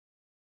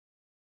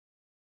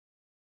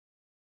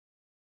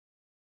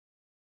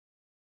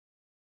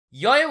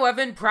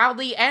Y0Y0Evan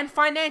proudly and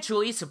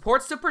financially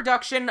supports the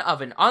production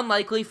of An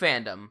Unlikely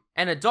Fandom,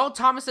 an adult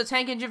Thomas the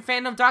Tank Engine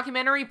fandom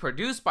documentary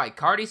produced by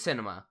Cardi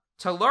Cinema.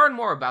 To learn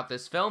more about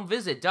this film,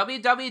 visit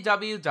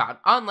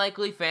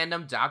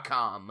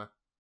www.unlikelyfandom.com.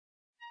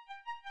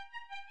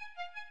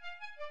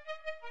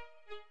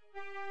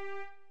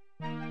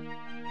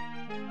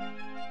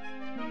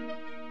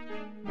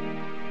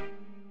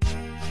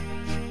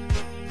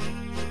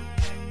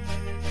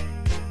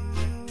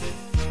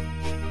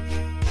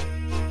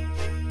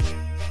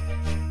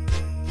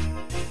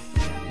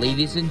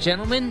 Ladies and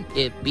gentlemen,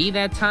 it be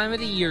that time of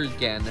the year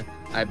again.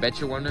 I bet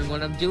you're wondering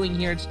what I'm doing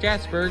here at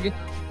Strasburg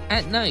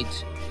at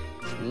night.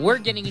 We're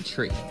getting a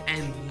tree.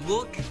 And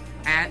look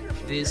at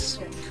this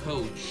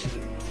coach.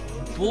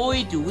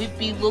 Boy, do it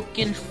be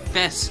looking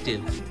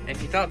festive.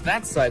 If you thought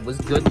that side was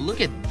good,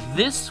 look at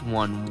this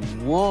one.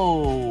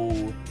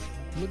 Whoa.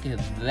 Look at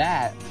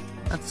that.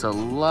 That's a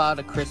lot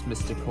of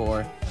Christmas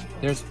decor.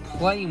 There's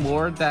plenty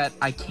more that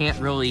I can't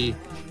really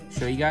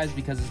show you guys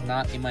because it's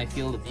not in my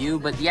field of view,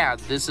 but yeah,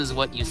 this is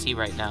what you see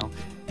right now.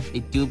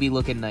 It do be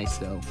looking nice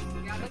though.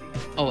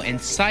 Oh,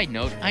 and side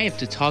note, I have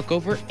to talk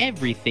over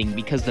everything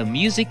because the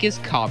music is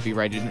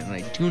copyrighted and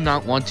I do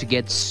not want to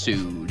get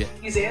sued.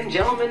 Ladies and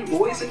gentlemen,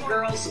 boys and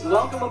girls,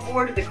 welcome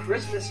aboard the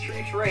Christmas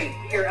tree train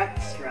here at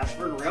the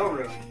Strasburg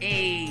Railroad.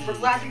 Hey. We're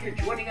glad that you're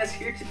joining us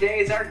here today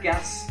as our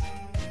guests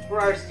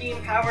for our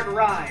steam-powered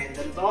ride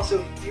that is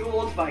also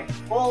fueled by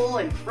coal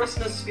and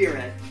Christmas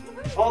spirit,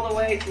 all the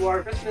way to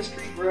our Christmas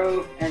tree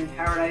grove in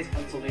Paradise,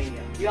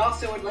 Pennsylvania. We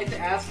also would like to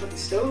ask that the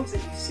stoves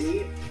that you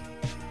see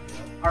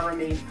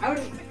remain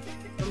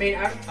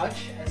out of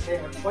touch, as they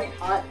are quite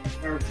hot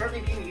and are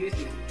currently being used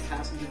in the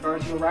passenger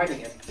cars who are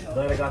riding it. I'm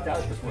glad I got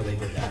that before they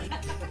did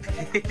that.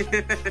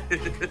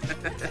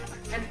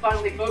 And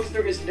finally, folks,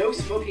 there is no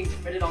smoking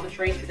permitted on the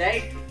train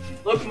today.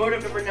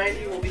 Locomotive number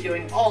 90 will be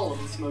doing all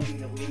of the smoking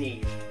that we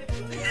need.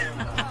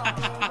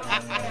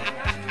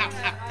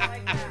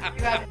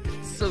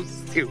 So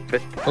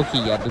stupid. Okay,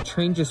 yeah, the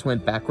train just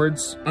went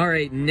backwards.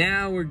 Alright,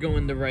 now we're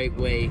going the right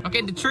way.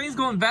 Okay, the train's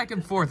going back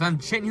and forth. I'm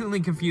genuinely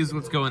confused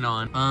what's going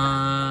on.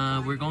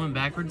 We're going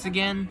backwards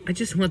again? I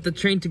just want the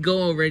train to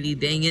go already,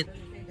 dang it.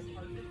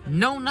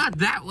 No, not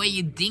that way,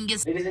 you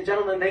dingus. Ladies and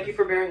gentlemen, thank you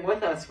for bearing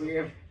with us. We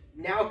have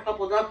now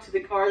coupled up to the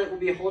car that will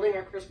be holding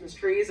our Christmas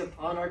trees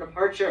upon our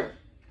departure.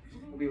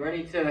 We'll be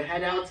ready to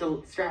head out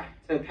to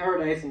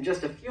Paradise in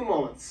just a few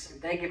moments.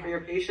 Thank you for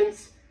your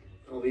patience.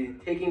 We'll be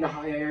taking the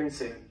high iron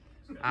soon.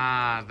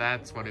 Ah,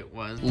 that's what it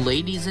was.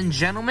 Ladies and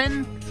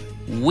gentlemen,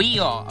 we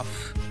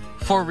off.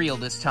 For real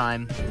this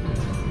time.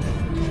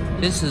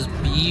 This is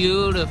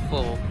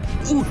beautiful.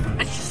 Ooh,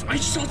 I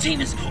just saw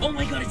Tamus. Oh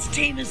my god, it's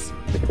Tamus.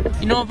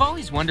 You know, I've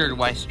always wondered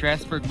why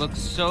Strasburg looks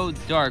so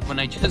dark when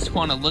I just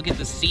want to look at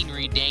the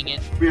scenery, dang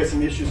it. We had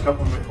some issues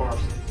coupling my cars.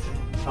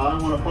 I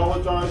want to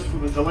apologize for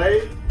the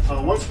delay.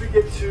 Once we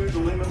get to the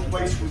Lehman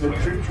place where the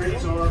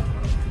trees are,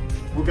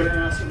 we're going to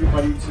ask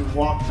everybody to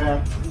walk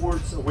back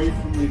away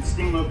from the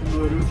steam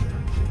locomotive,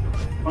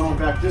 funnel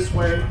back this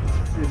way,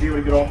 and be able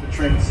to get off the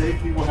train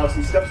safely. We'll have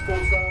some step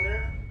stools down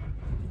there.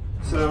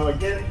 So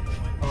again,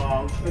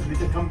 as we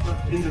come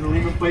into the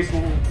Lehman place,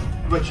 we'll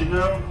let you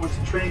know. Once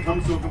the train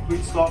comes to a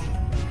complete stop,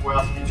 we'll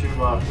ask you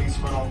to please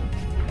funnel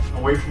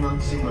away from the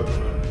steam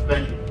locomotive.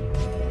 Thank you.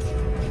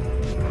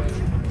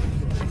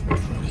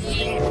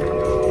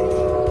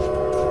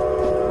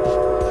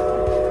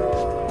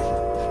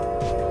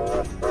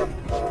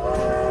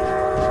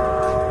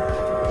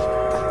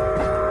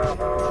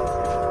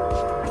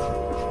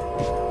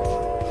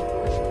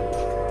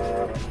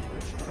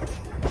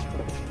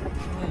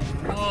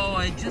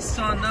 I just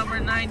saw number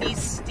 90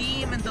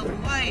 steam and the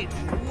light.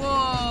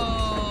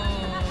 Whoa!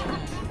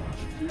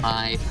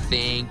 I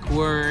think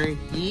we're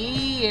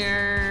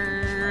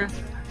here.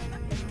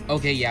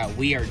 Okay, yeah,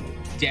 we are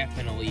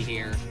definitely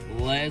here.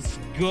 Let's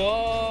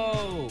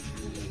go!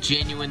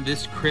 Genuine,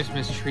 this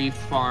Christmas tree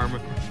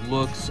farm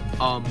looks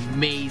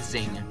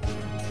amazing.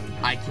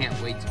 I can't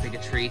wait to pick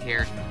a tree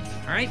here.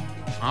 All right,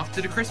 off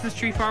to the Christmas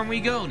tree farm we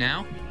go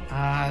now.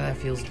 Ah, that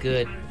feels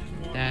good.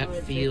 That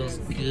feels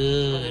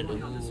good.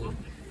 Ooh.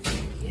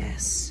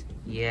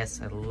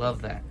 Yes, I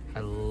love that.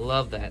 I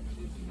love that.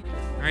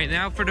 All right,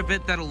 now for the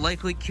bit that'll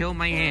likely kill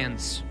my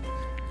hands.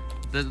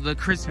 The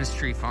Christmas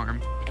tree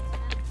farm.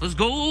 Let's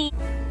go!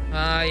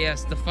 Ah,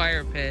 yes, the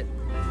fire pit.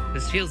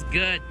 This feels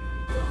good.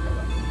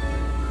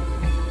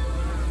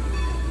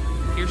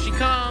 Here she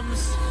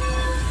comes.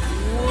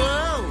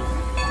 Whoa!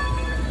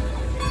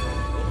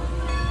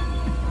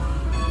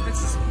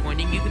 That's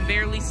disappointing. You can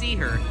barely see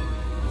her.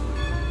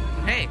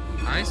 Hey,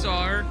 I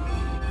saw her.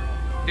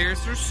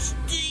 There's her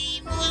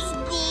steam. Let's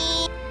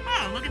go!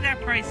 Oh, look at that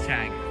price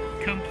tag.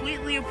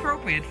 Completely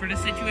appropriate for the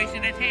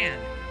situation at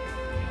hand.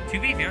 To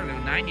be fair, though,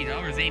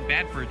 $90 ain't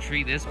bad for a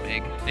tree this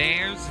big.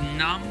 There's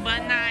number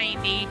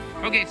 90.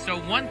 Okay, so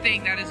one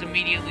thing that is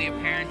immediately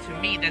apparent to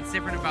me that's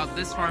different about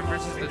this farm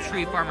versus the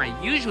tree farm I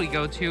usually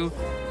go to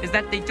is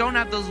that they don't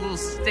have those little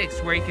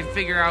sticks where you can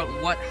figure out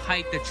what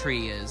height the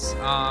tree is.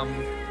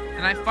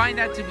 And I find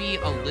that to be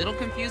a little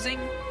confusing.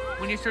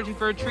 when you're searching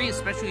for a tree,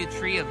 especially a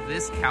tree of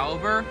this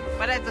caliber.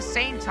 But at the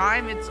same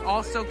time, it's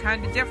also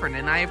kind of different,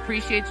 and I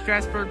appreciate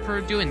Strasburg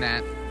for doing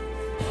that.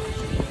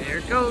 There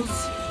it goes.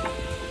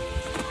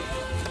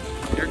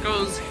 There it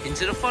goes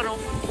into the funnel.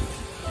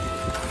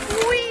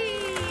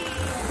 Whee!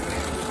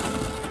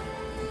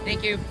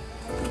 Thank you.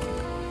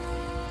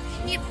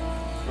 Yep.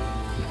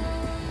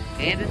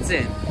 And it's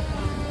in.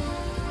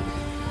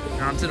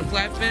 Onto the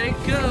flatbed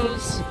it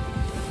goes.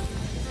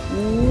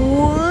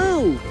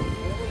 Whoa!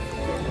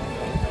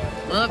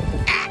 Up.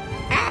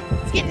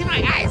 It's getting in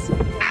my eyes.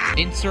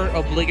 Insert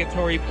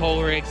obligatory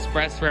Polar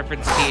Express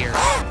reference here.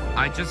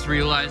 I just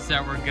realized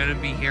that we're gonna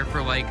be here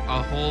for like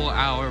a whole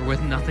hour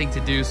with nothing to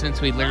do since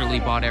we literally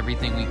bought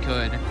everything we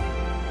could.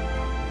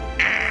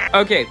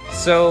 Okay,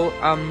 so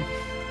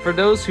for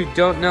those who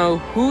don't know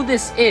who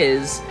this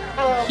is,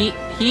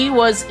 he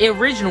was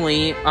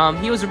originally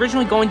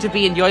going to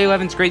be in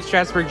Y0Y0Evan's Great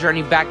Strasburg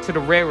Journey Back to the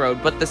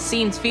Railroad, but the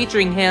scenes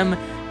featuring him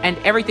and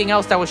everything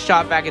else that was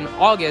shot back in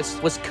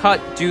August was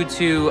cut due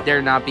to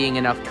there not being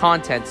enough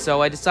content.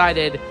 So I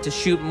decided to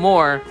shoot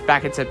more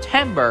back in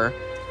September,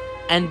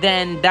 and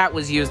then that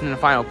was used in the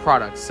final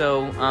product.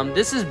 So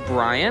this is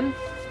Brian.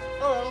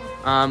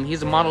 Hello.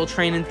 He's a model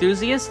train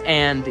enthusiast,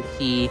 and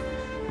he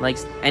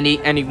likes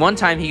one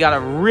time he got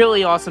a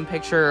really awesome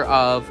picture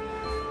of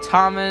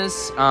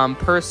Thomas,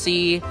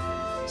 Percy,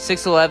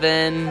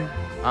 611,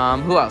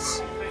 who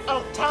else?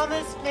 Oh,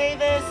 Thomas,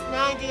 Mavis,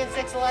 90, and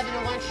 611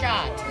 in one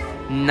shot.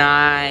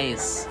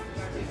 Nice.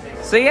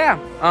 So yeah,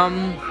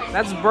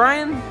 that's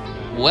Brian.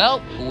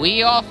 Well,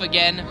 we off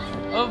again.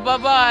 Oh,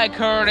 bye-bye,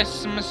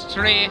 Christmas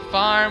Tree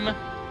Farm.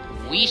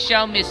 We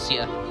shall miss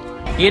you.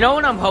 You know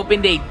what I'm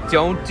hoping they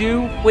don't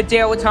do with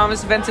Dale with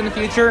Thomas events in the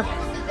future?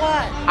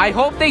 What? I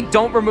hope they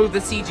don't remove the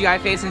CGI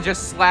face and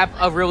just slap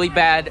a really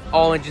bad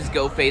All Engines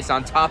Go face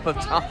on top of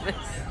Thomas.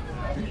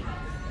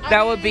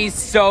 That would be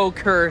so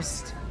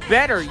cursed.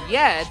 Better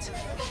yet,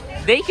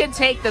 they could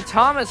take the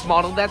Thomas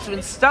model that's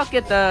been stuck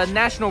at the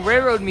National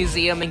Railroad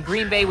Museum in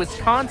Green Bay,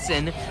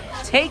 Wisconsin,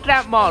 take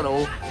that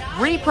model,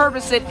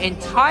 repurpose it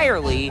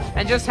entirely,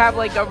 and just have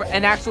like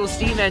an actual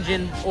steam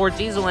engine or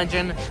diesel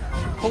engine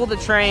pull the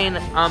train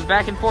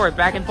back and forth,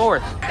 back and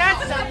forth.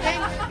 That's something.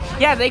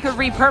 Yeah, they could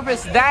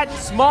repurpose that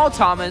small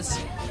Thomas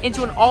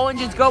into an All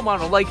Engines Go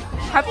model. Like,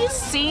 have you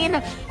seen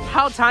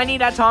how tiny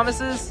that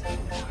Thomas is?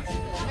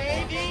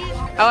 Maybe.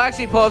 I'll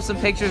actually pull up some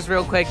pictures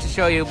real quick to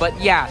show you, but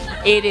yeah,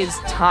 it is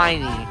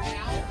tiny.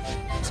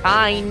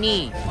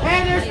 Tiny.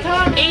 Hey, there's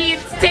Thomas. Hey,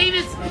 it's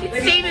Tavis! It's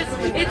Tavis!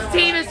 It's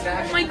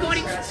Tavis! Oh my god,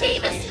 it's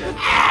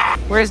Tavis!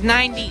 Where's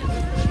 90?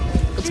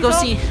 Let's go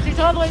see. She's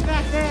all the way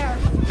back there.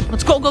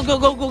 Let's go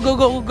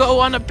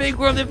on a big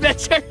world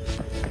adventure.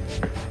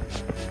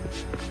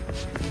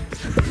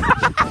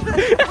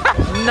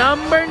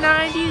 Number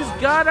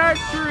 90's got our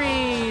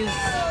trees.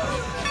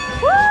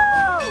 Woo!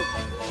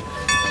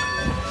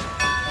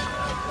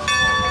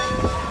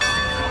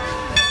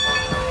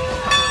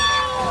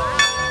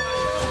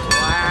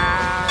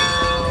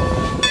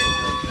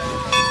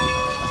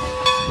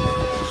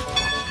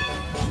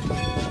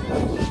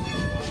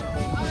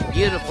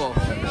 Beautiful.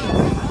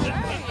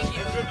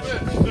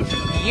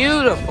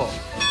 Beautiful.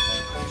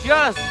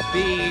 Just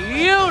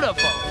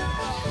beautiful.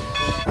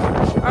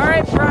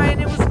 Alright, Brian,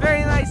 it was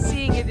very nice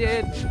seeing you,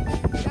 dude.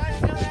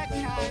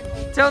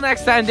 Till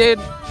next time, dude.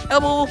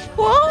 Elbow.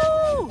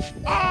 Woo!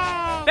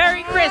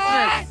 Merry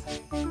Christmas!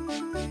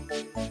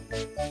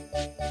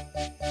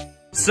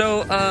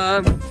 So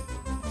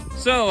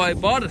I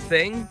bought a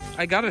thing.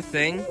 I got a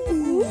thing.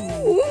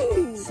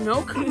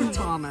 Snow-covered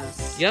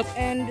Thomas. Yep.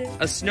 And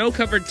a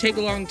snow-covered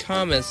Take-Along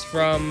Thomas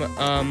from,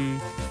 and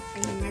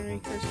the Merry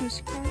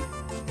Christmas card?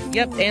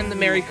 Yep, and the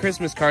Merry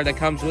Christmas card that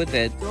comes with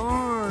it.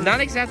 Darn.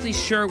 Not exactly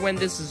sure when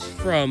this is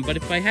from, but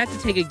if I had to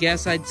take a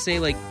guess, I'd say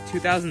like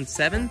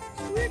 2007?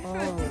 It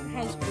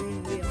has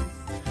green wheels.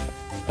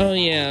 Oh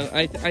yeah,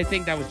 I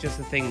think that was just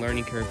a thing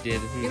Learning Curve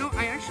did. You know,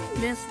 I actually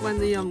missed when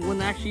they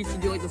actually used to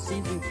do like the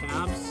season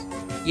tabs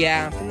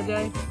Yeah. in the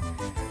day.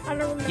 I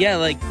don't remember. Yeah,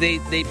 like they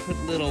put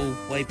little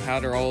white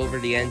powder all over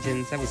the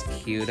engines. That was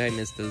cute. I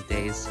miss those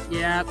days.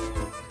 Yeah.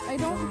 I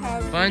don't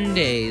have Fun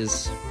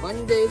days.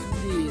 fun days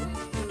indeed.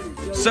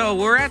 So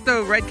we're at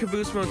the Red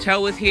Caboose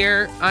Motel with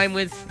here. I'm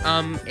with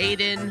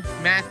Aiden,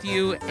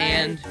 Matthew,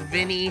 and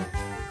Vinny.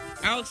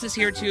 Alex is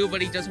here too,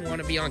 but he doesn't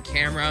want to be on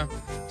camera,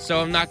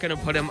 so I'm not gonna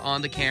put him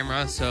on the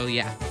camera. So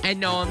yeah. And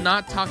no, I'm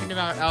not talking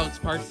about Alex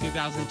Parks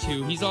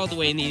 2002. He's all the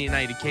way in the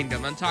United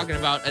Kingdom. I'm talking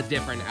about a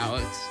different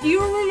Alex. Do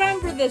you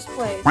remember this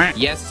place?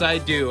 Yes, I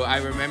do. I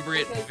remember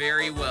it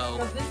very well.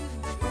 Because this is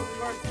where we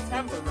were in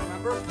September,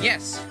 remember?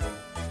 Yes.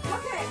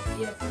 Okay.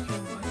 Yes.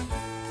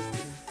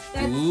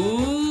 That's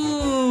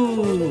Ooh.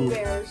 Golden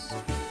Bears.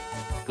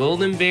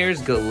 Golden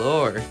Bears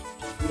galore.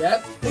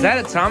 Yep. Is that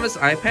a Thomas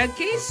iPad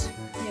case?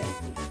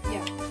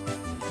 Yeah.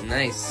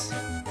 Nice.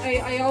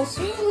 I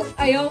also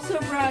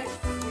brought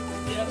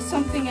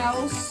something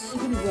else.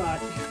 What do you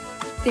got?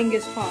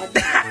 Dingus Pod.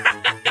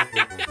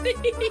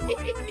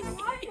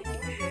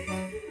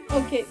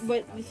 Okay,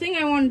 but the thing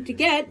I wanted to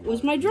get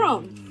was my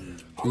drone.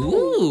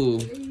 Ooh.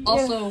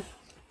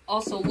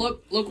 Also,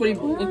 look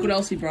what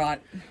else he brought.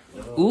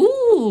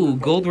 Ooh,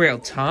 Gold Rail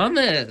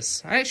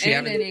Thomas. I actually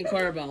And haven't. an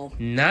Clarabelle.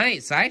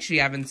 Nice. I actually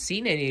haven't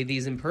seen any of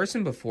these in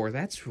person before.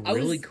 That's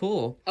really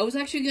cool. I was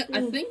actually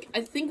gonna, I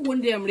think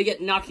one day I'm gonna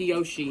get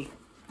Nakayoshi.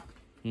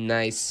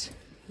 Nice.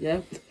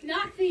 Yep.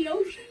 Knock the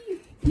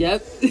Yoshi.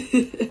 Yep.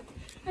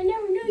 I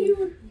never knew you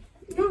would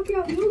knock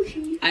out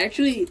Yoshi. I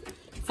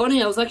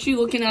was actually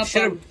looking up.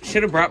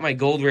 Should have brought my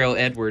Gold Rail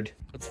Edward.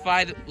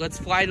 Let's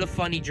fly the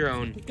funny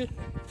drone.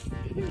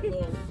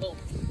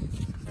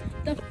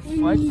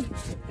 What?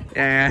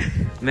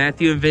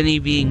 Matthew and Vinny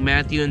being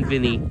Matthew and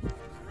Vinny.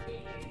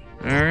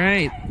 All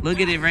right, look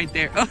at it right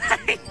there.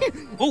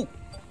 Oh,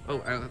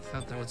 I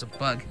thought that was a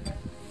bug.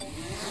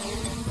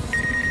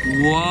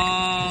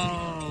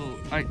 Whoa!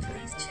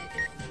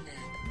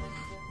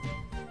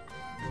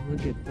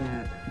 Look at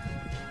that.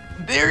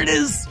 There it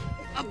is,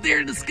 up there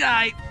in the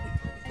sky.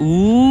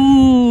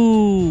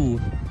 Ooh!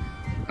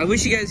 I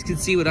wish you guys could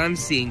see what I'm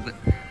seeing, but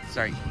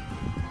sorry.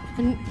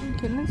 Can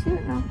I see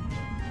it now?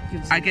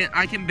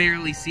 I can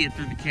barely see it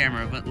through the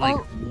camera, but like,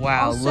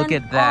 wow, look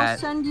at that. I'll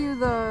send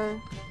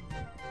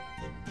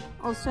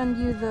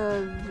you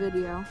the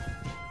video.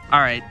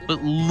 All right,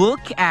 but look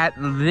at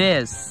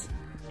this.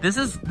 This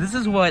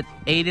is what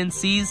Aiden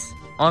sees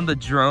on the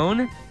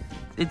drone.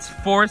 It's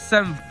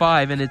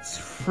 475 and it's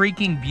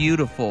freaking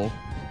beautiful.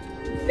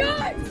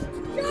 Guys!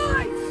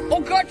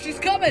 Oh God, she's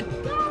coming!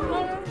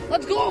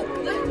 Let's go!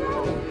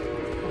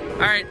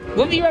 All right,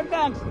 we'll be right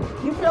back.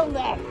 You film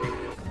that.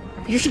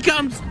 Here she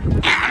comes.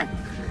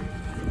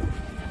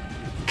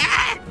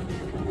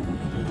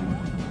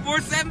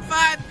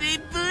 475,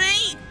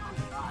 baby.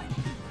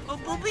 Oh,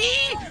 baby.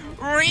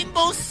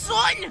 Rainbow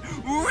sun.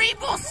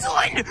 Rainbow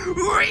sun.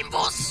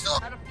 Rainbow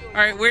sun. All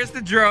right, where's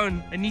the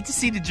drone? I need to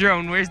see the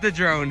drone. Where's the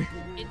drone?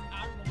 It's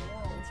out of the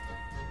world.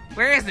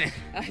 Where is it?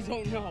 I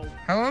don't know.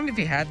 How long have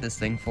you had this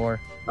thing for?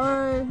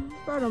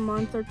 About a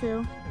month or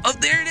two. Oh,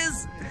 there it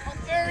is. Oh,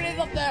 there it is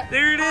up there.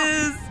 There it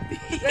is.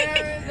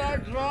 There is our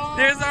drone.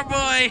 There's our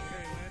boy.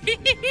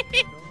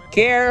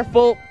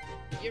 Careful.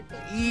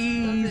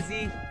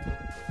 Easy.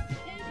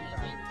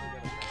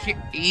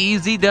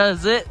 Easy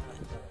does it.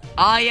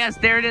 Ah, yes,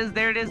 there it is.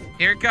 There it is.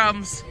 Here it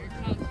comes.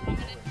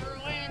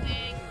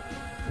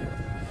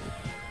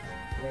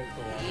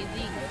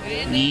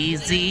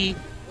 Easy.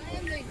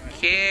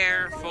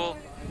 Careful.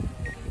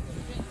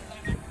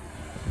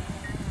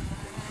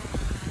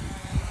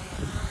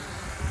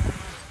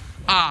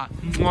 Ah,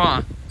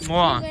 mwah,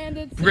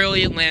 mwah.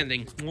 Brilliant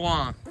landing.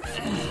 Mwah.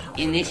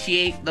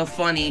 Initiate the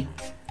funny.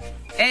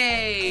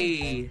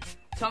 Hey!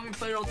 Tommy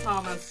Plato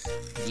Thomas.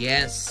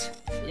 Yes.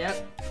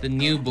 Yep. The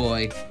new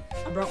boy.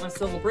 I brought my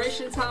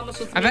Celebration Thomas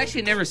with me. I've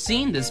actually never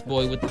seen this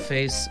boy with the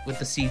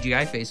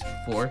CGI face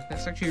before.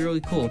 That's actually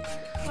really cool.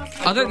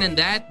 Other than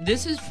that,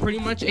 this is pretty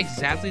much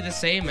exactly the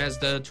same as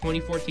the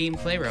 2014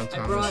 Playround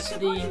Thomas. I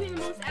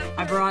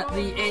brought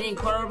the Annie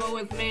Clarabelle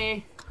with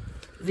me.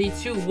 The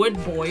two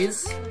Wood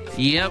Boys.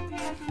 Yep.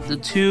 The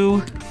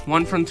two.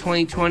 One from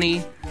 2020,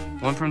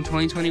 one from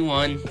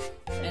 2021.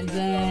 And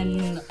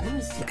then, let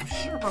me see, I'm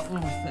sure about one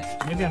more thing.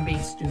 Maybe I'm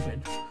being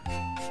stupid.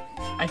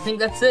 I think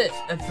that's it.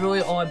 That's really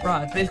all I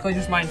brought. It's basically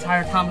just my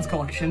entire Thomas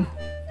collection.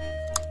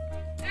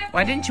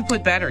 Why didn't you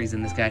put batteries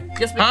in this guy?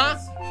 Just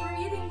because. Huh?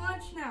 We're eating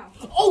lunch now.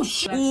 Oh,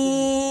 shit!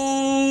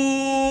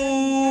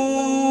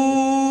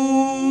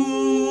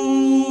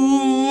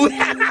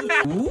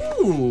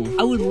 Ooh.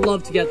 I would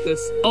love to get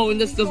this. Oh, and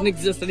this doesn't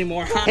exist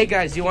anymore. Hey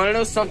guys, you want to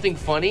know something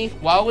funny?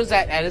 While I was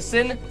at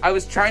Edison, I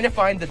was trying to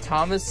find the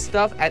Thomas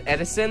stuff at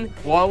Edison.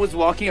 While I was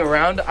walking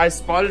around, I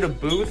spotted a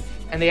booth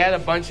and they had a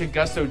bunch of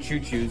Gusto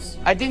choo-choos.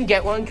 I didn't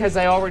get one because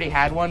I already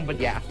had one, but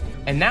yeah.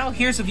 And now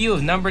here's a view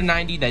of number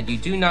 90 that you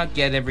do not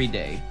get every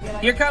day.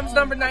 Here comes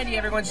number 90,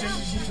 everyone.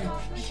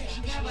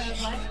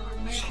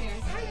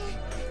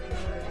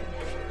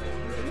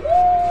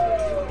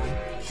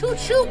 Choo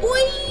choo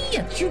boy!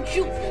 Choo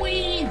choo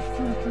boy!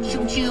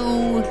 Choo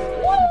choo!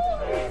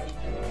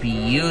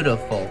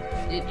 Beautiful.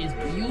 It is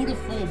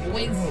beautiful,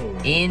 boys.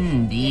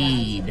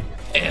 Indeed.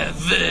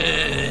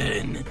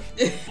 Evan!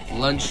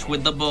 Lunch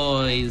with the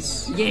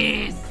boys.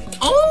 Yes.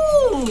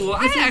 Oh!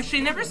 I've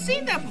actually never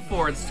seen that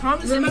before. It's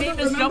Thomas and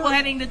Mavis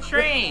double-heading the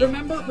train.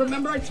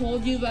 Remember I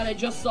told you that I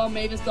just saw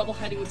Mavis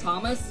double-heading with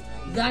Thomas?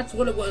 That's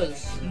what it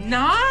was.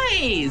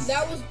 Nice!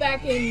 That was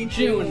back in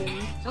June.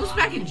 That was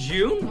back in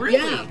June? Really?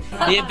 Yeah.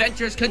 The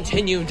adventures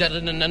continue.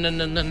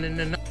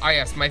 Ah,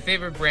 yes, my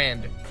favorite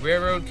brand.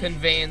 Railroad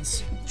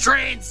conveyance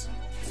trains.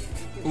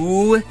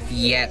 Ooh,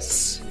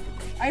 yes.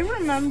 I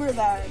remember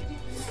that.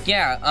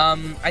 Yeah,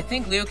 I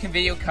think Leo Can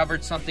Video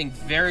covered something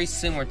very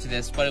similar to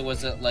this, but it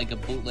was like a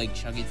bootleg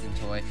Chuggington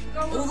toy.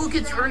 Oh, look,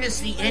 it's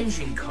Ernest the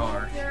engine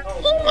car.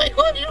 Oh my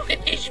god, look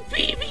at this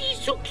baby.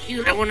 He's so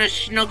cute. I want to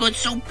snuggle it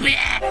so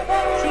bad.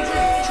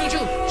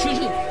 Choo-choo,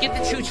 choo-choo, choo-choo. Get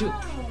the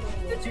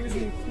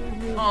choo-choo.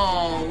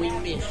 Oh, we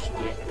missed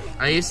it.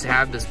 I used to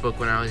have this book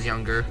when I was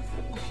younger.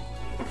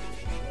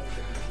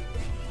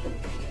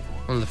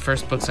 One of the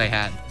first books I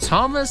had.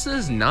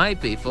 Thomas's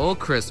Night Before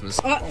Christmas.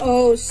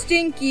 Uh-oh,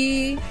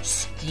 Stinky.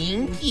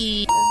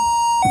 Stinky.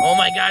 Oh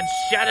my god,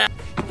 shut up.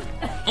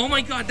 Oh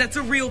my god, that's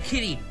a real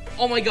kitty.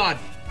 Oh my god.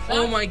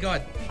 Oh my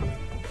god.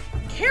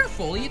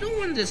 Careful, you don't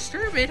want to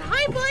disturb it.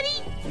 Hi,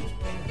 buddy.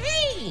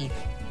 Hey.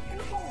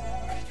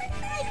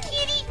 Hi,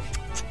 kitty.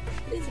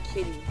 It is a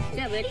kitty.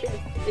 Yeah, they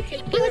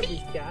take care of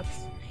these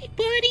cats. Hey,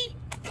 buddy.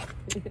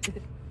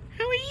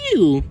 How are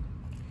you?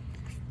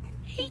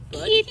 Hey,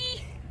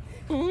 kitty.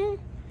 Oh,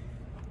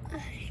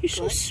 you're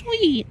so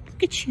sweet.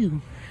 Look at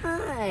you.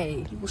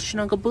 Hi. Little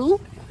snuggle-boo.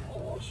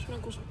 Oh,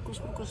 snuggle,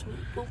 snuggle,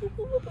 snuggle.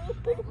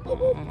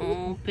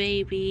 Oh,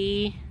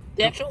 baby.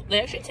 They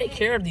actually take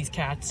care of these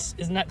cats.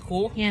 Isn't that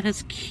cool? Yeah,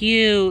 that's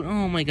cute.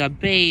 Oh my god,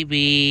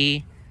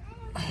 baby.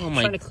 Oh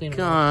my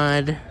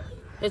god.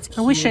 It's cute.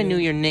 I wish I knew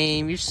your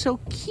name. You're so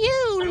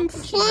cute and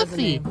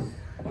fluffy.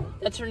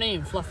 That's her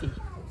name, Fluffy.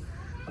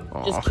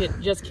 Aw.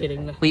 Just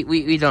kidding.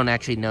 We don't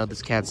actually know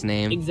this cat's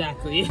name.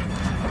 Exactly.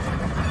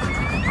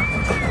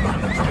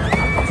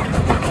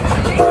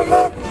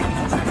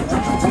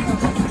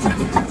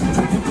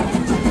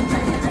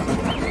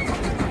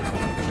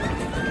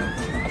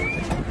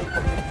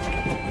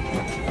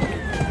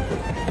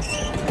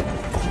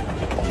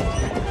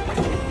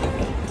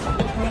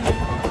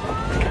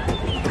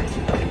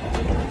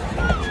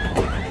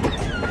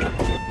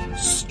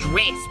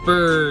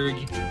 Strasburg.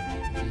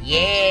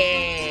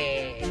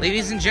 Yeah.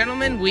 Ladies and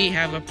gentlemen, we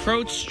have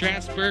approached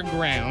Strasburg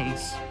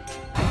grounds.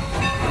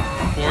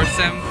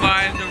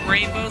 475, the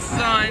Rainbow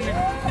Sun.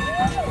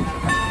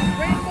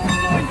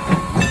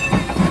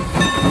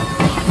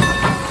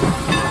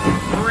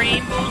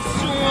 Rainbow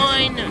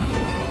Sun.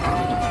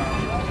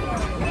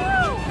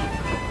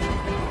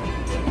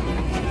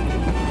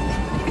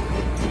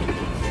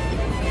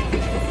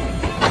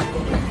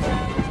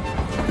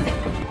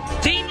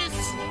 Famous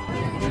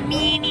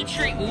mini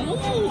tree.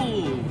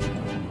 Ooh,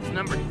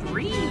 number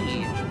 3.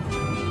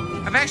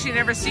 I've actually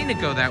never seen it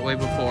go that way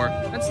before.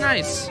 That's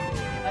nice.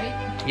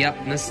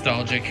 Yep,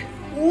 nostalgic.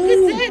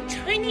 Look at that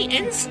tiny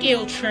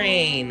N-scale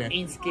train.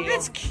 N-scale.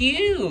 That's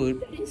cute.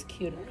 That is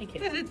cute. I like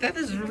it. That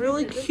is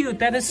really cute.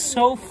 That is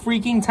so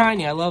freaking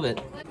tiny. I love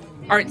it.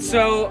 Alright,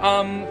 so,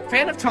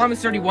 fan of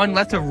Thomas31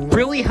 left a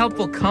really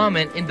helpful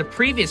comment in the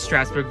previous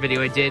Strasburg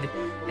video I did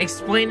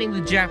explaining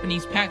the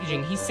Japanese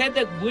packaging. He said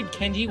that wood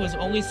kenji was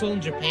only sold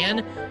in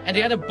Japan, and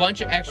they had a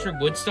bunch of extra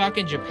wood stock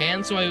in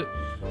Japan,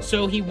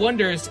 so he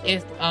wonders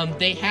if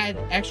they had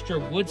extra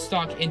wood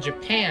stock in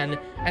Japan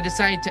and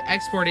decided to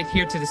export it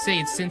here to the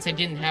States since they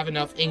didn't have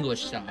enough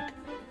English stock.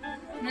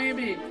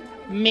 Maybe.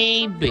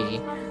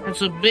 Maybe.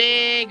 That's a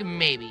big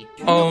maybe.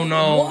 Oh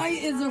no. Why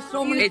is there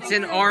so many? It's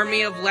an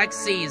army of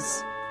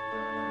Lexis.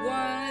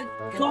 What?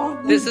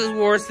 God, This is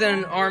worse than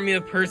an army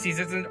of Percys.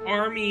 It's an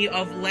army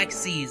of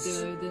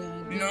Lexis.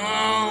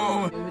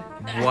 No.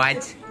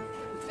 What?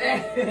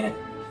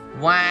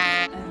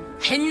 What?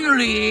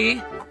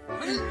 Henry.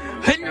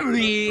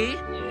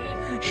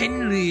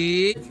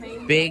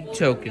 Big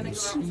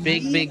tokens.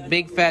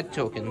 Big fat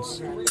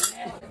tokens.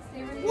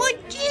 What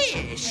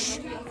dish?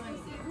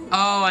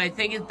 Oh, I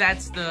think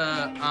that's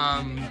the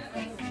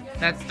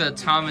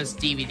Thomas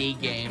DVD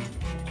game.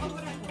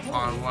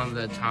 On one of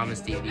the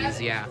Thomas DVDs,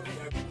 yeah.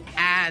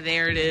 Ah,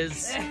 there it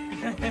is.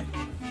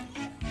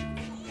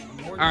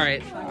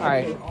 Alright.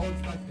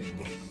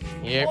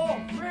 Yep.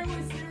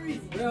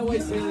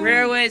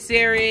 Railway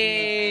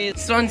series.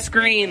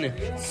 Sunscreen.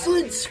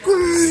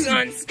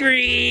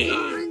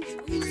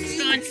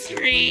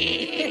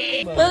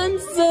 I'm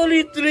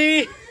sorry,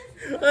 Tree.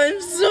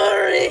 I'm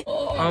sorry.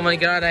 Oh my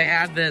god, I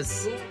have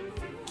this.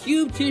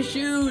 Cube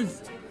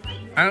tissues.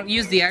 I don't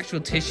use the actual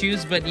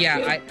tissues, but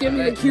yeah, Give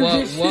me the cube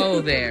tissue.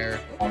 Whoa there.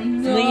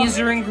 No.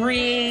 Laser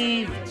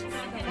engraved.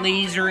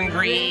 Laser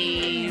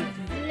engraved.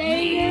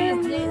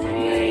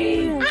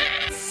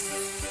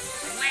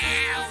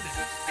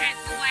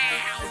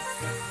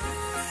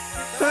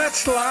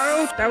 That's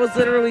loud. That was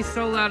literally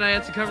so loud I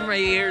had to cover my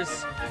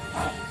ears.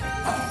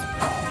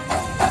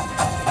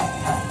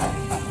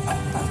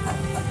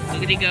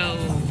 Lookity go.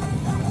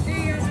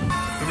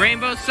 The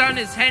Rainbow Sun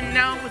is heading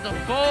out with a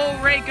full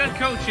rake of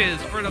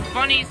coaches for the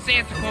funny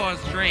Santa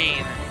Claus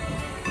train.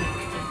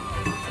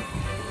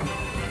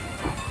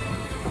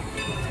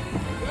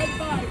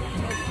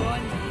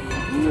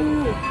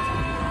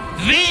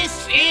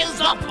 This is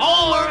the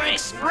Polar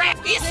Express.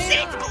 It's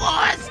Santa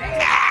Claus.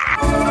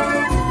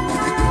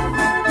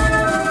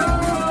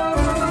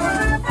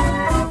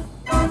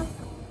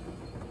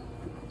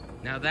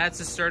 Now that's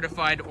a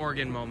certified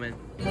organ moment.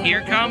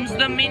 Here comes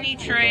the mini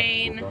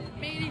train.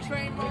 Mini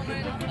train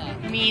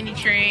moment. Mini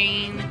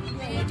train.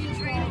 Mini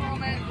train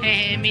moment.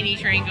 Hey, mini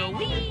train go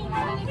wee.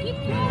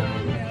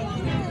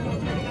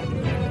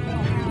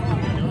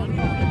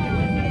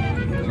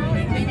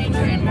 Mini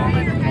train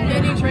moment.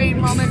 Mini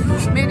train moment.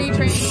 Mini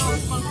train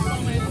moment.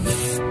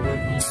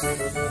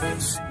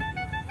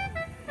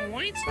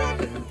 Why ain't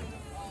stopping?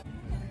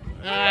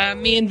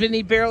 Me and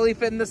Vinny barely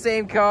fit in the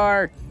same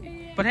car.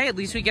 But hey, at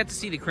least we get to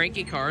see the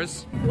cranky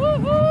cars.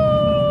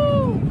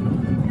 Woohoo!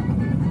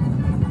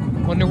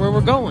 Wonder where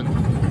we're going.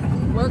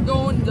 We're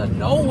going to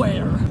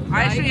nowhere.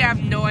 I actually have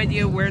no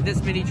idea where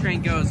this mini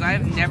train goes. I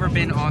have never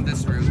been on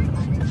this route.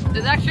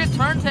 There's actually a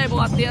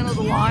turntable at the end of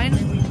the line.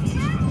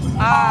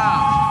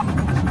 Ah.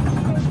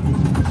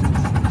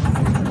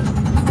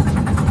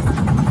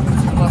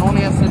 But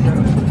only a cinder.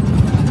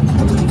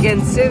 I'm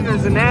getting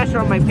scissors and ash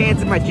on my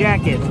pants and my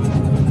jacket.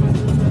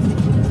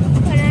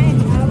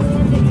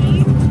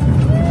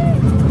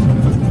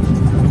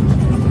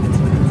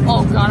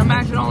 Oh god,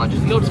 imagine all that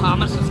just Yo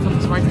Thomas just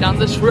comes right down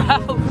this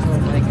route. Oh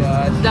my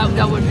god.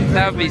 That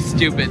would be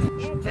stupid.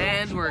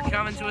 And we're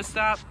coming to a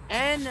stop.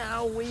 And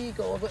now we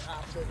go the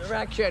opposite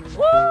direction.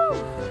 Woo!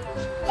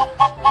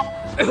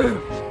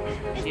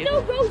 It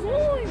still goes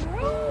on,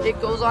 bro. It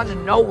goes on to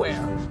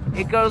nowhere.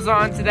 It goes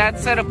on to that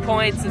set of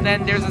points, and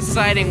then there's a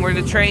siding where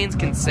the trains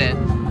can sit.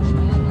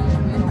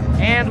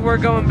 And we're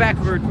going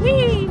backward.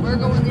 Whee! We're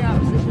going the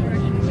opposite direction.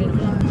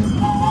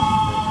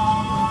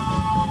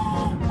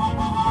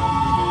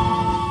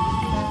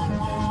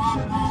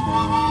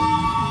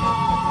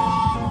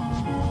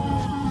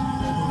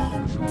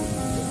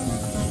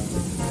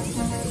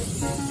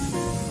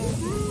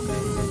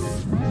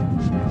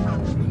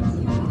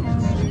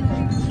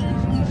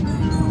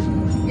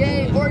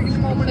 Yay,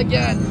 organ moment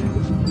again.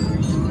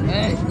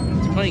 Hey,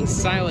 it's playing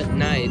Silent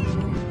Night.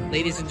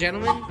 Ladies and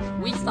gentlemen,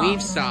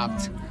 we've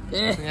stopped.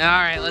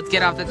 Alright, let's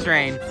get off the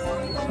train.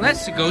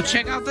 Let's go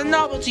check out the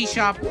novelty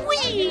shop.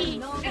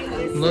 Whee!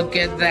 Look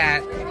at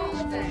that.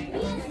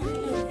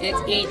 It's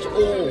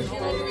H.O.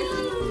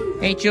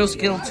 H.O.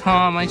 Skill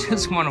Tom. I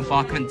just want to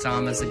Bachman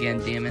Thomas again,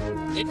 damn it.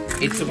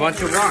 It's a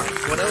bunch of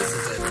rocks. What else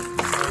is it?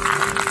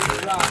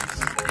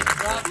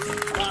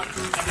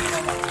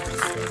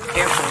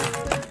 Careful.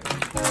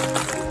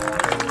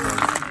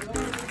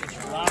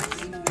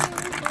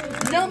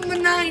 Number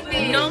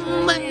 90.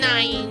 Number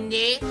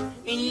 90.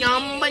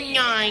 Number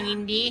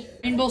 90.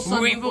 Rainbow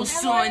Sun. Rainbow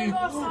Sun.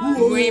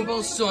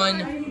 Rainbow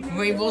Sun.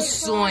 Rainbow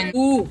Sun.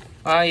 Ooh.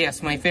 Ah,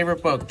 yes, my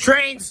favorite book.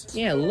 Trains!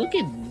 Yeah, look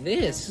at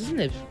this. Isn't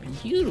it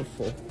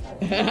beautiful?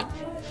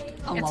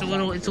 It's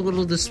a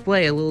little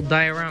display, a little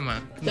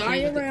diorama.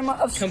 Diorama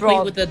of Complete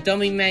straw. with a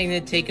dummy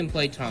magnet take and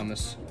play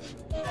Thomas.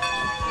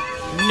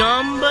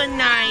 Number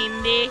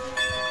 90.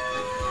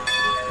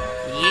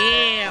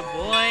 Yeah,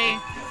 boy.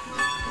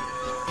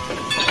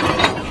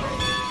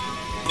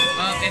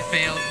 Oh, it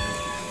failed.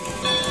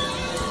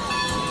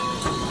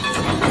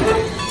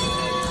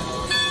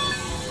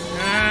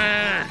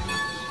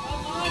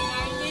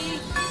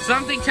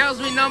 Something tells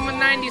me number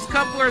 90's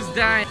coupler's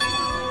dying.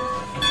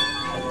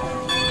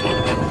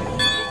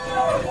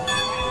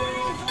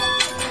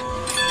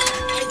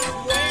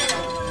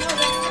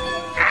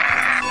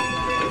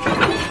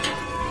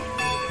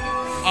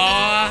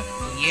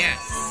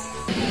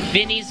 Yes.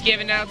 Vinny's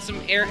giving out some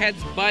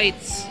Airheads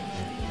bites.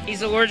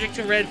 He's allergic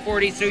to red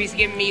 40, so he's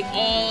giving me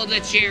all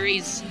the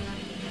cherries.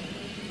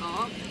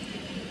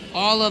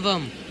 All of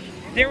them.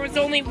 There was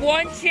only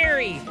one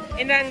cherry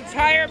in that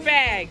entire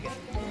bag.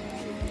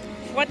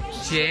 What?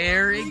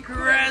 Cherry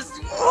crest.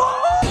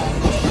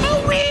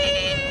 Oh,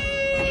 wee!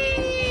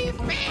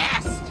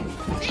 Fast!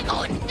 They're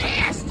going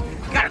fast!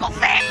 Gotta go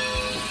fast!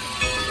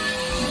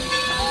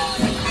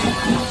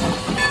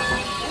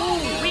 Ooh,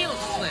 wheel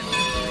slip.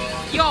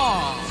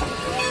 Y'all!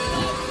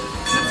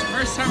 This is the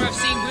first time I've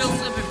seen wheel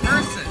slip in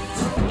person.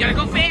 Gotta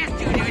go fast,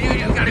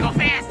 do-do-do-do. Gotta go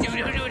fast,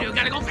 do-do-do-do.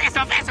 Gotta go fast,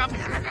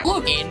 fast.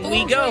 Look, in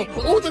we go.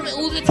 Oh,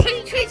 the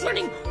tiny train's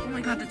running. Oh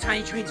my god, the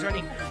tiny train's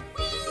running.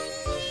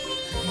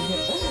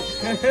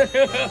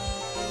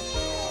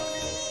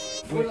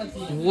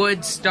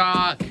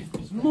 Woodstock.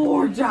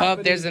 more Japanese.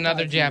 Oh, there's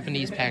another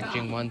Japanese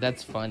packaging one.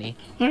 That's funny.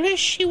 Well,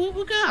 let's see what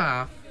we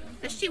got.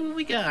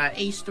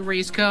 Ace the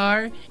race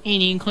car,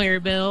 Annie and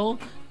Clarabelle,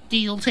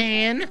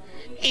 Dealtan,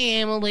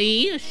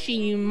 Emily,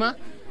 Ashima,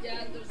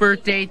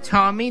 Birthday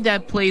Tommy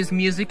that plays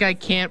music I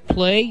can't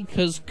play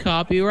because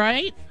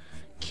copyright,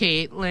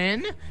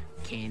 Caitlin,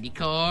 Candy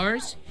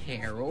Cars,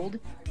 Harold,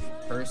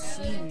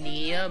 Percy,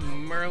 Nia,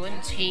 Merlin,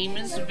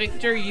 Tamus,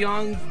 Victor,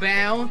 Young,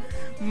 Bao,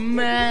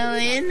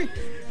 Melon,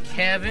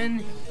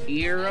 Kevin,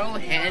 Hero,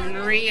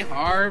 Henry,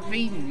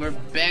 Harvey,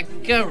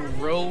 Rebecca,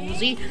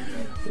 Rosie,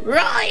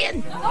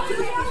 Ryan!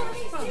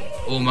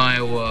 Omae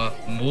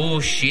mo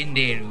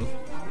shinderu.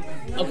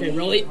 Okay,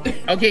 really?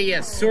 Okay,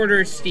 yes,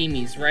 sorter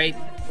steamies, right?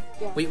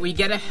 We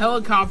get a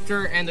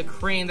helicopter and a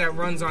crane that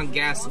runs on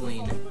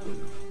gasoline.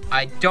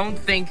 I don't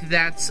think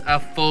that's a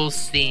full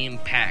steam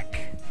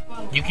pack.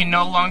 You can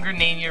no longer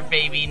name your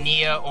baby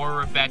Nia or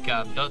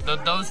Rebecca.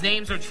 Those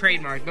names are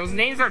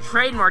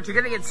trademarked. You're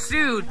gonna get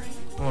sued.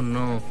 Oh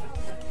no.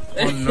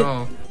 Oh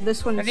no.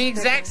 This one They're is the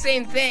exact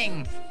same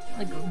thing.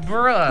 Like,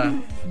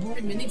 bruh.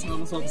 Mini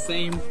Thomas all the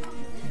same.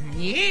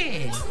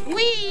 Yeah.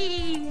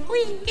 Wee.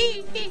 Wee.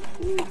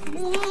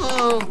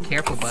 Whoa.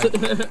 Careful,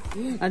 bud.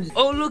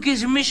 Oh, look,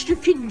 it's Mr.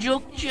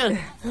 Conductor.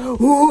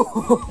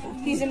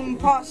 He's an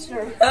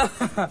imposter.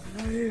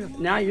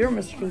 Now you're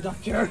Mr.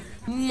 Conductor.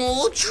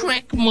 More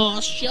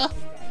Trackmaster.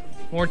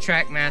 More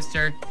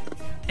Trackmaster.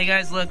 Hey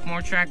guys, look,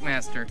 more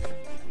Trackmaster.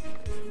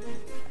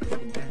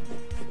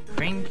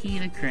 Crane key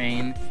to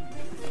crane.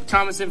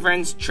 Thomas and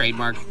Friends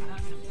trademark.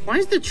 Why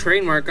is the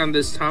trademark on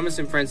this Thomas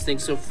and Friends thing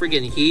so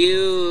friggin'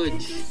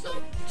 huge?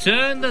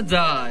 Turn the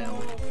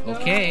dial.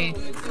 Okay.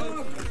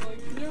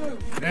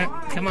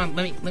 Come on,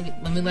 let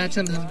me latch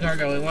onto the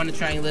cargo. I want to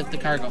try and lift the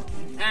cargo.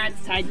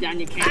 It's tied down,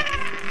 you can't.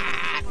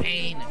 Ah,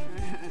 pain.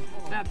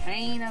 The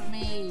pain of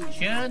me.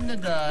 Turn the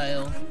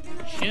dial.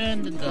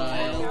 Turn the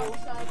dial.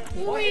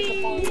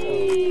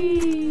 Whee!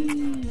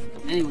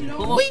 Anyway,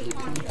 pull up.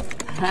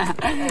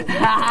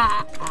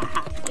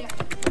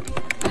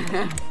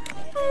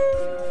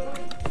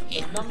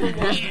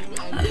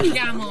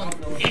 Come on.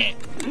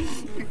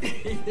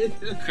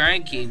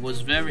 Cranky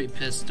was very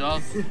pissed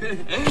off.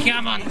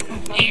 Come on.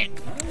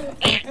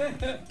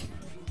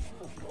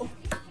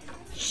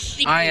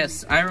 Ah,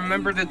 yes, I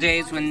remember the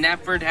days when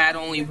Netford had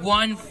only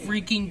one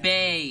freaking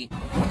bay.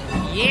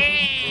 Yeah!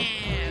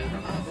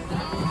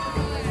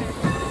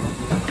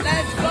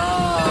 Let's go!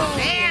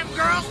 Damn,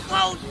 girl,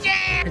 slow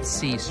down! Let's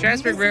see.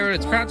 Strasburg Railroad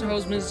is proud to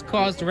host Mrs.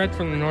 Claus direct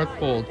from the North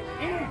Pole.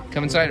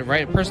 Come inside and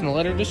write a personal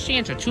letter to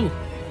Santa, too.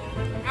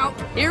 Oh,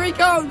 here he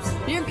comes!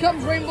 Here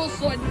comes Rainbow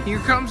Sun! Here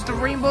comes the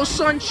Rainbow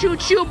Sun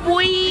choo-choo,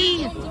 boy!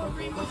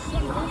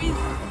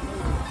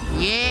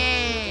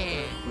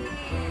 Yeah!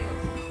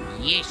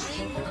 Yes!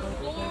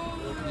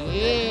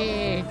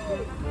 Yeah!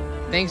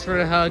 Thanks for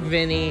the hug,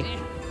 Vinny.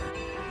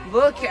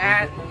 Look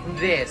at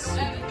this.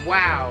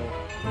 Wow.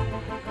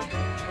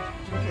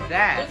 Look at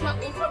that.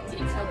 Look how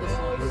detailed this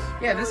looks.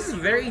 Yeah, this is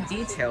very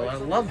detailed. I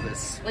love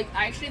this. Like,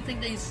 I actually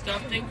think they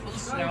stuffed it full of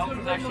snow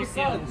because it actually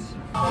feels.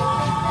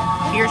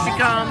 Here she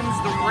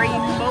comes, the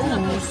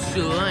Rainbow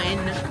Sun.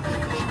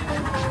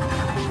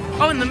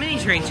 Oh, and the mini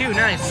train too,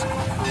 nice.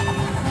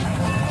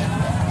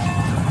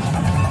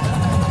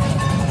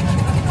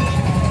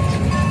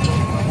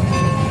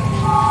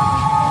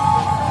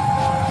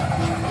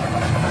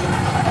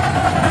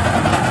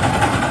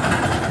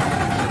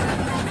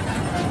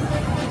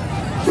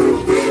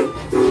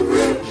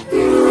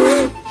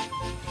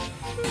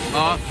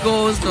 Off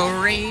goes the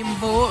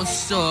Rainbow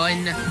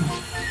Sun.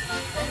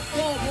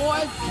 Whoa,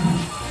 boys!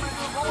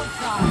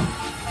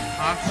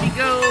 Off she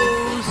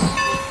goes.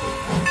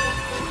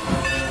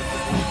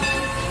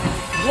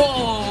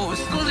 Whoa!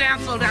 Slow down,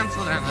 slow down,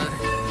 slow down.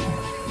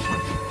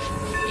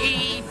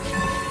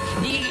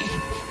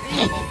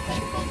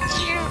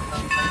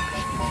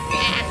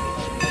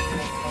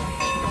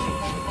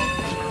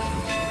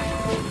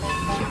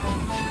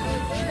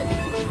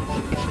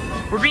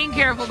 We're being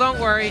careful, don't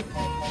worry.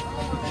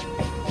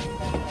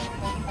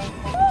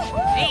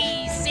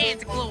 Hey,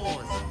 Santa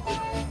Claus!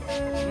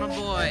 My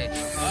boy.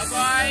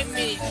 Bye-bye,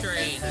 mini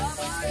train.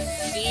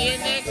 See you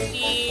next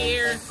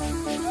year.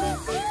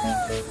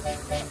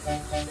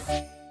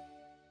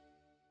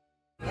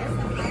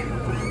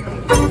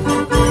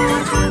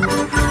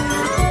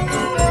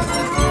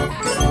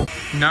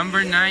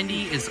 Number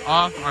 90 is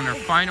off on her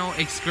final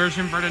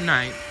excursion for the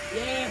night.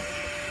 Yeah.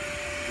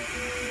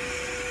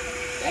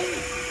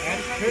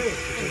 That's true.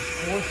 It's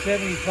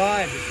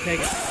 475. It's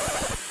taking.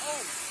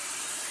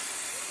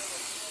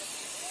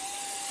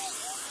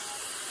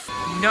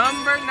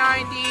 Number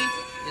 90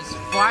 is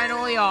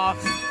finally off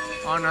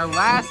on our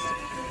last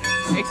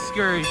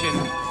excursion.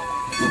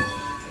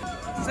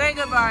 Say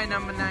goodbye,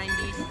 number 90.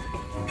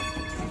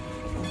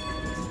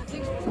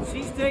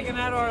 She's taking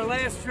out our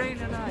last train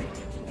tonight.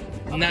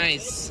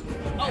 Nice.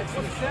 Oh,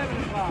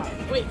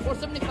 475. wait,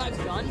 475's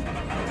done?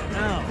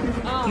 No.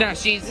 Oh. No,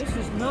 she's This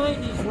is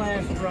 90's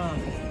last run.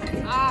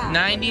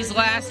 90's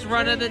last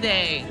run of the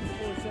day.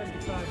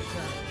 475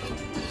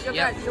 is done.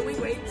 Yeah, guys, should we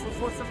wait for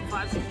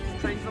 475's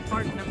trains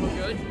apart and then we're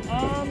good?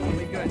 Are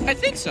we good? I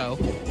think so.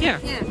 Yeah.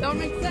 Yeah, that would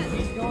make sense.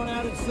 He's going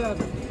out at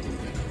 7.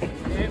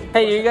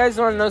 Hey, you guys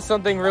want to know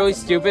something really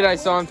stupid I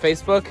saw on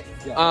Facebook?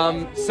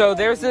 So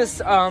there's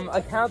this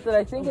account that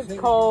I think it's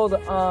called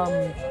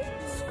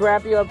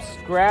Scrap You Up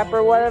Scrap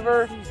or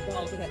whatever.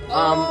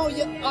 Oh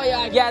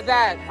yeah. Yeah,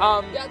 that.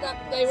 Yeah, that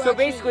they were So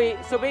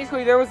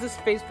basically there was this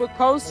Facebook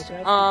post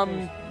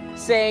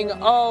saying,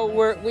 "Oh,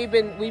 we've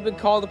been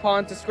called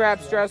upon to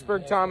scrap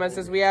Strasburg Thomas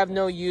as we have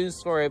no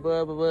use for it."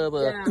 Blah blah blah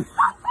blah.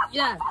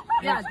 Yeah.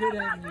 That's good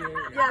having you.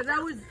 Yeah,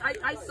 that was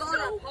I saw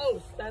that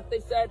post that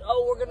they said,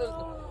 "Oh,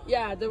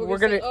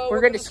 we're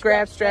gonna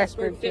scrap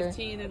Strasburg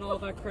 15 and all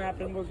that crap,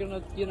 and we're gonna,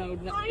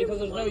 because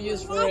there's no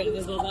use for it." And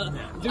there's all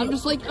that. I'm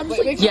just like,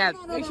 Yeah.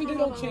 Make sure you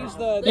don't change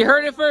the. You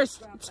heard it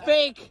first. It's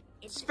fake.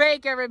 It's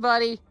fake,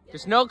 everybody.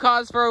 There's no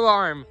cause for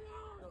alarm.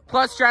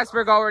 Plus,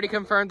 Strasburg already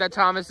confirmed that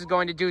Thomas is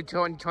going to do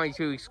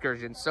 2022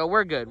 excursions, so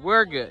we're good.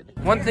 We're good.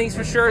 One thing's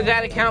for sure,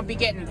 that account be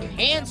getting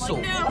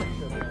canceled.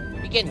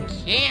 Be getting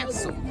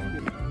canceled.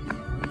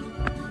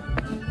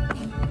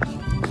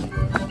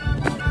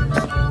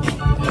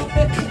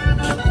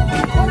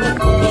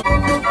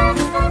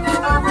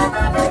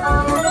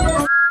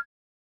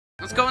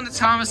 Let's go in the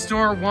Thomas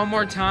store one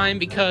more time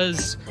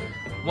because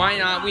why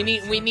not? We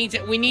need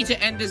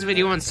to end this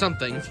video on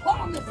something.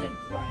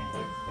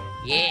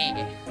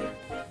 Yeah.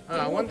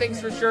 One thing's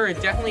for sure,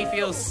 it definitely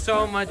feels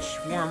so much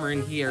warmer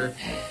in here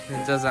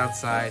than it does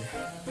outside.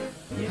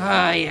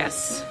 Ah,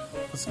 yes.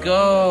 Let's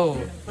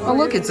go. Oh,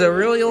 look, it's a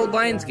really old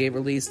Lionsgate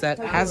release that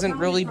hasn't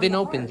really been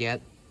opened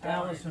yet.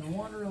 Alice in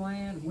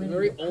Wonderland.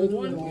 Very old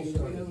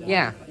one?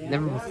 Yeah,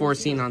 never before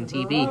seen on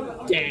TV.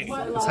 Dang.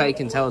 That's how you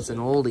can tell it's an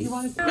oldie.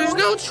 There's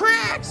no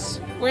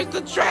tracks! Where's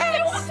the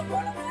tracks?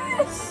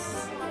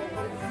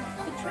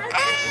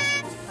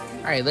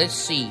 Alright, let's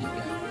see.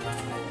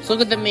 Let's look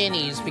at the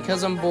minis,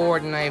 because I'm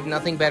bored and I have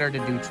nothing better to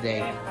do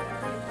today.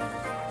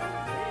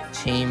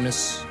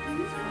 Tamus.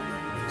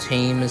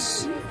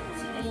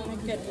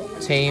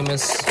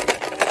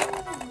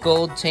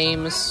 Gold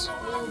Tamus.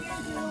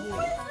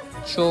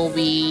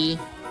 Chobi.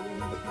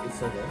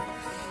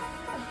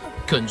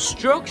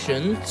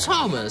 Construction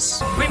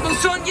Thomas. Rainbow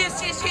Sun,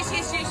 yes.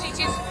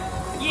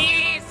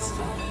 Yes!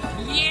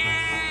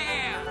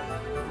 Yeah!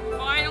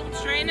 Final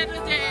train of the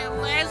day,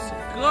 let's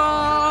go!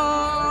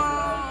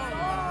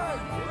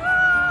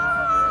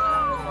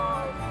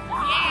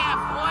 Yeah,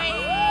 boy!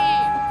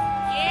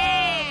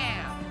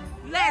 Yeah!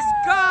 Let's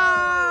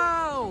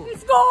go!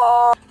 Let's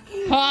go!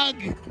 Hug!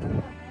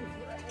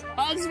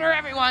 Hugs for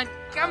everyone!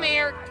 Come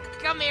here,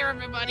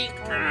 everybody!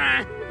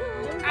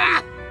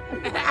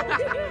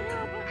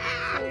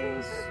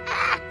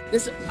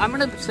 I'm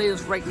gonna say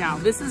this right now.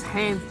 This is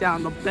hands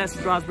down the best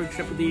Strasburg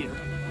trip of the year.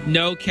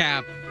 No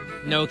cap.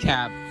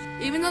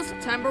 Even though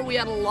September we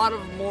had a lot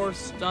of more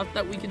stuff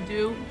that we could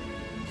do,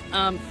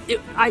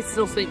 I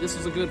still think this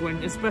was a good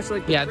one,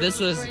 especially. Yeah, this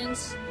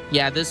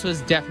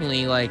was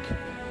definitely like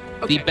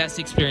the best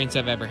experience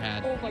I've ever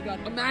had. Oh my god!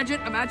 Imagine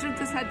if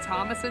this had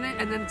Thomas in it,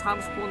 and then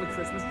Thomas pulling the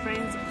Christmas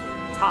trains,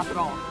 top it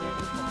all.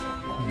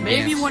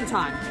 Maybe one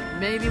time,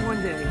 maybe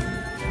one day.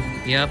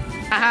 Yep.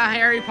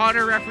 Harry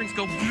Potter reference.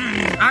 Go.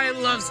 I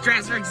love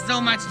Strasburg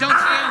so much, don't you?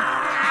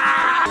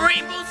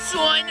 Rainbow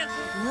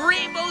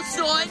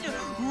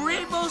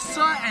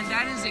Sun, and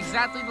that is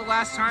exactly the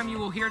last time you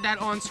will hear that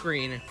on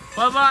screen.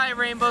 Bye-bye,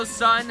 Rainbow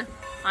Sun.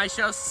 I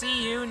shall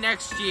see you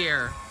next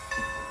year.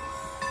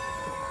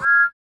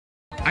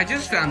 I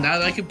just found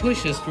out I could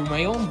push this through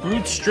my own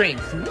brute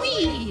strength.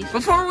 Whee!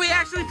 Before we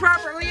actually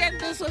properly end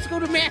this, let's go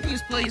to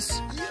Matthew's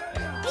place.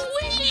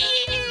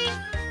 Whee!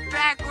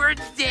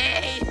 Backwards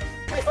day.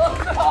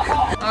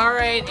 All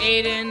right,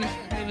 Aiden.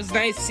 It was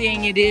nice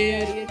seeing you,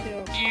 dude. You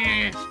too.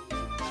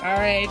 All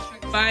right,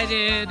 bye,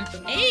 dude.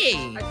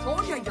 Hey. I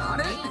told you I got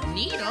it.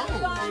 Neato.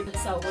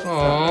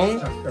 Oh,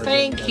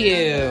 thank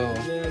you.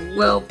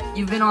 Well,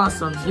 you've been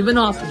awesome. Hug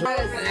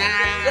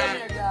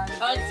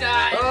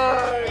time.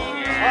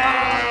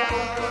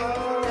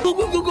 Go,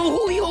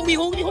 holy, holy,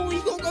 go,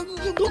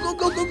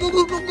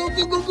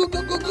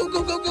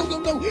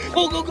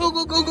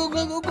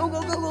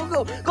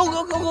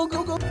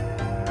 go.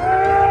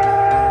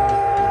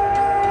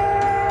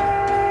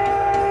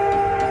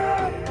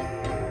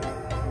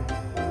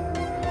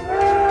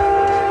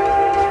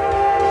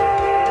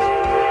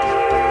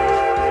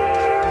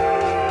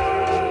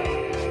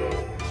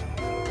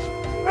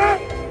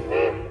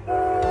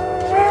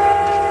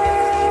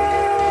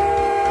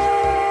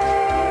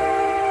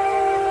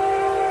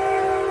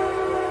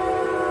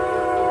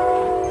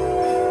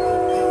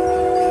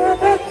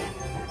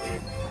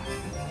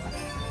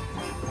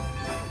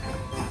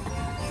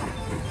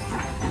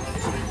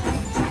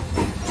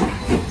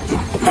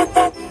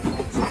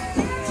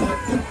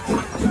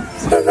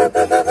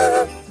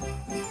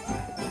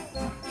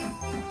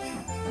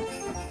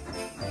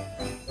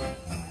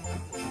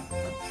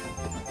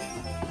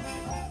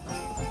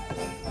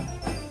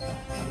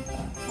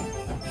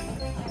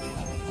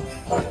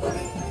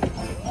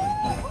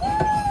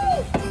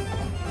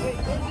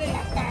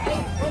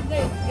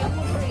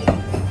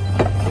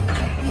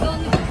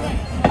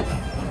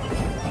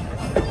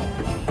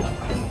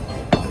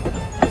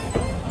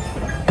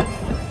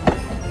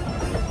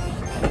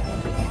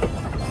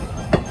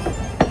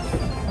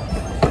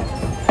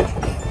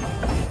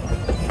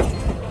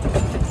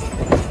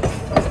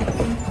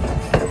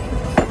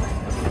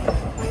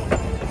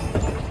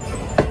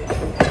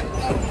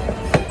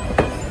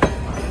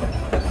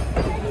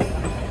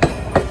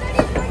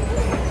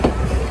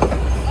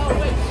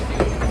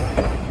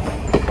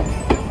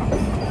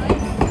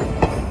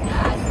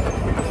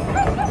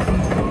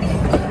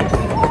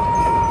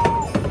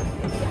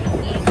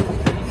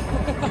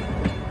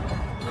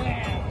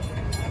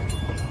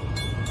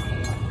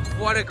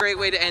 What a great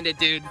way to end it,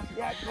 dude.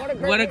 Yeah,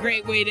 what a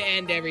great way to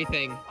end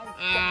everything.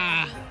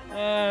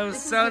 It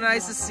was so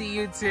nice to see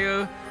you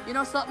two. You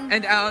know something?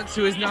 And Alex,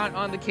 who is not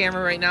on the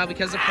camera right now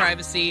because of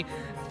privacy.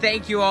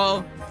 Thank you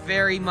all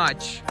very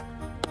much.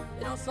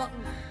 You know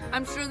something?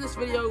 I'm sure this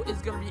video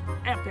is gonna be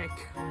epic.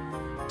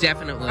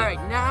 Definitely. All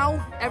right,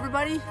 now,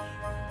 everybody,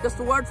 just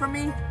a word from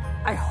me.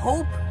 I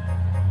hope,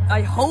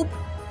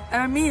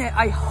 and I mean it,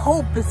 I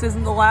hope this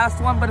isn't the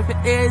last one, but if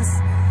it is,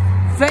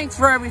 thanks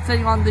for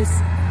everything on this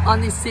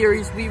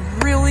series. We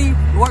really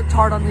worked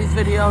hard on these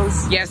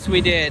videos. Yes, we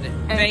did.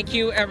 And thank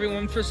you,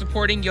 everyone, for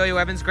supporting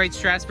Y0Y0Evan's Great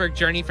Strasburg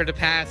Journey for the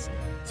past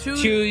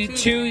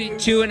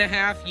two and a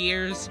half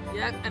years.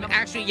 Yep. And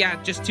actually, yeah,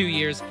 just 2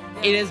 years.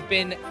 Yeah. It has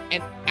been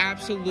an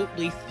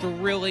absolutely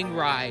thrilling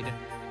ride.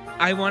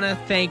 I want to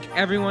thank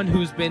everyone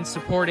who's been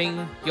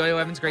supporting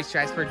Y0Y0Evan's Great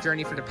Strasburg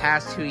Journey for the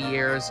past 2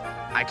 years.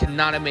 I could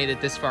not have made it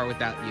this far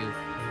without you.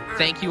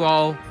 thank you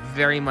all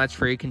very much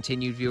for your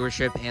continued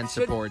viewership and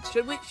support.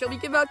 Should we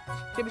give a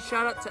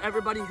shout out to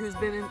everybody who's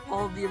been in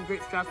all of the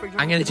Great Strasburg?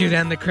 I'm gonna do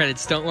that in the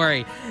credits. Don't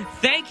worry.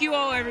 Thank you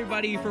all,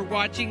 everybody, for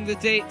watching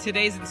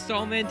today's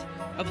installment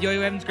of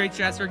Y0Y0Evan's Great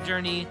Strasburg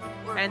Journey.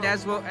 And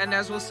as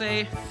we'll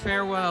say,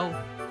 farewell.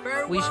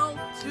 Farewell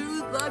to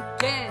the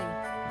gang.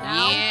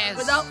 Now,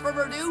 without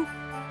further ado,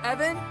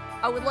 Evan,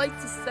 I would like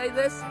to say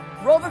this.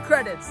 Roll the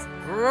credits.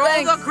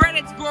 Roll the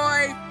credits,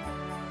 boy.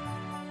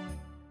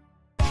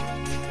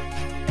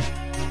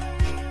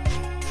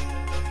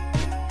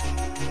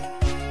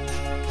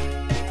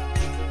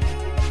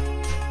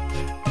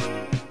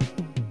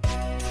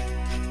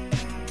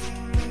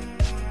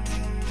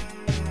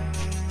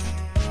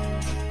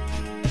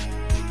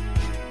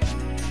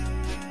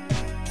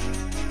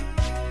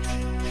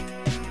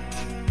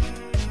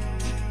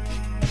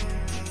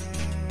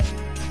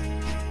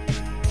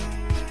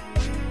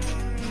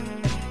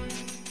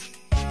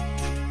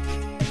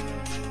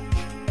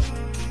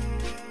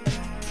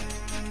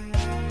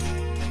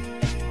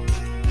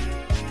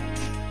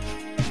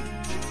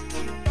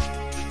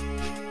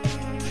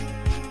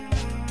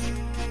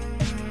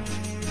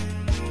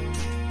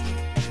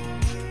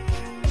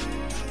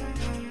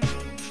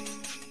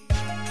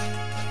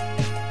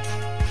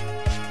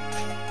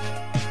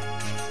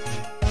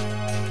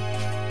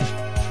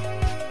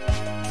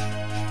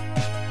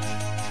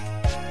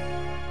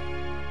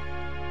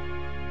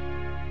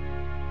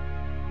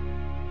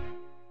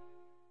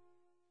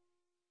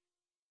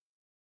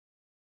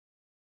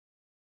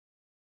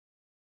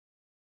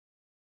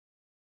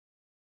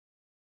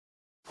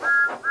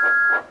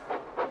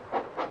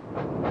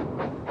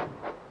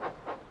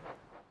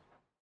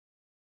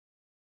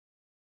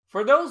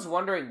 For those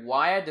wondering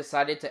why I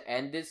decided to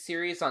end this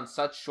series on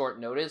such short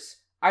notice,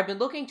 I've been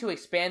looking to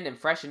expand and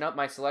freshen up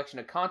my selection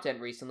of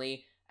content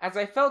recently, as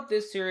I felt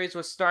this series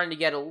was starting to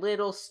get a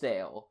little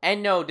stale.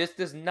 And no, this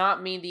does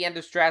not mean the end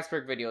of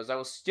Strasburg videos. I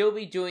will still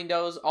be doing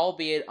those,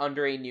 albeit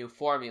under a new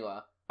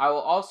formula. I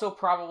will also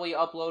probably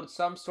upload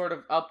some sort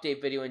of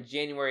update video in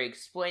January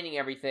explaining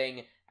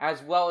everything,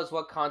 as well as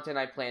what content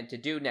I plan to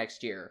do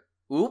next year.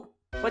 Oop.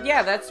 But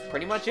yeah, that's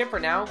pretty much it for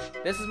now.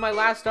 This is my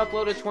last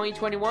upload of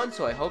 2021,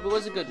 so I hope it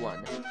was a good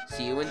one.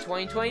 See you in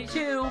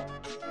 2022!